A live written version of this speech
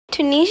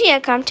Tunisia,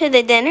 come to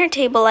the dinner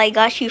table. I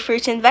got you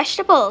fruits and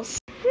vegetables.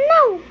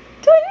 No,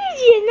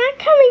 Tunisia not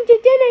coming to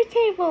dinner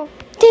table.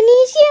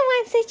 Tunisia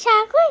wants the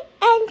chocolate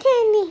and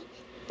candy.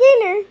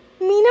 Dinner,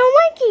 me no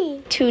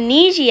likey.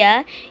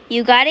 Tunisia,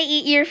 you gotta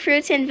eat your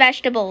fruits and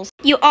vegetables.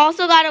 You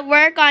also gotta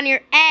work on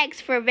your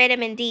eggs for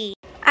vitamin D.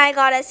 I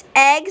got us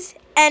eggs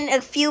and a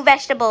few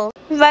vegetables.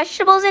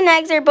 Vegetables and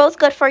eggs are both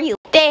good for you.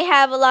 They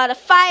have a lot of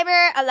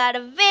fiber, a lot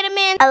of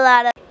vitamins, a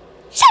lot of...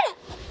 Shut up!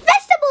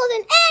 Vegetables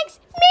and eggs,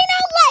 me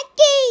no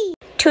likey.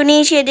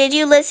 Tunisia, did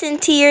you listen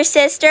to your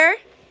sister?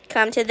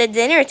 Come to the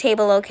dinner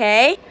table,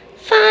 okay?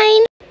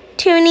 Fine.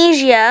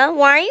 Tunisia,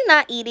 why are you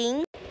not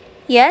eating?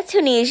 Yeah,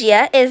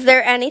 Tunisia, is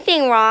there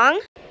anything wrong?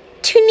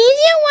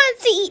 Tunisia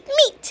wants to eat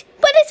meat,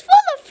 but it's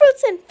full of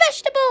fruits and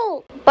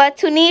vegetables. But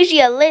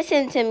Tunisia,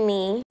 listen to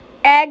me.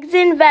 Eggs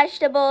and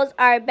vegetables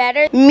are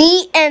better than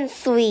meat and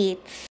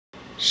sweets.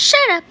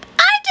 Shut up.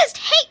 I just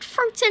hate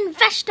fruits and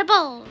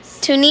vegetables.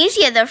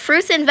 Tunisia, the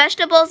fruits and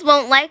vegetables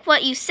won't like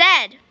what you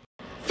said.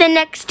 The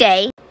next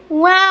day.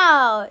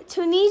 Wow,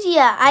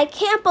 Tunisia, I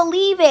can't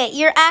believe it.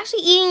 You're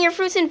actually eating your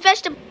fruits and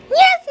vegetables.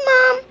 Yes,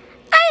 Mom.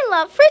 I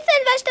love fruits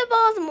and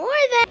vegetables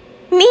more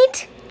than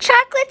meat,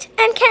 chocolate,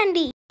 and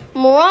candy.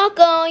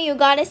 Morocco, you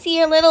gotta see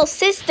your little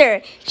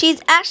sister.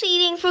 She's actually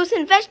eating fruits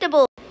and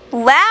vegetables.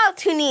 Wow,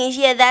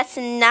 Tunisia, that's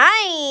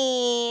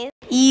nice.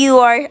 You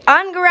are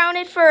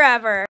ungrounded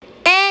forever.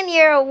 And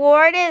your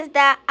reward is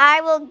that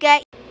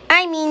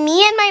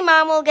me and my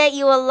mom will get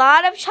you a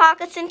lot of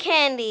chocolates and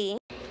candy.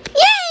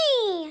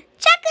 Yay!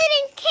 Chocolate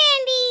and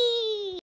candy!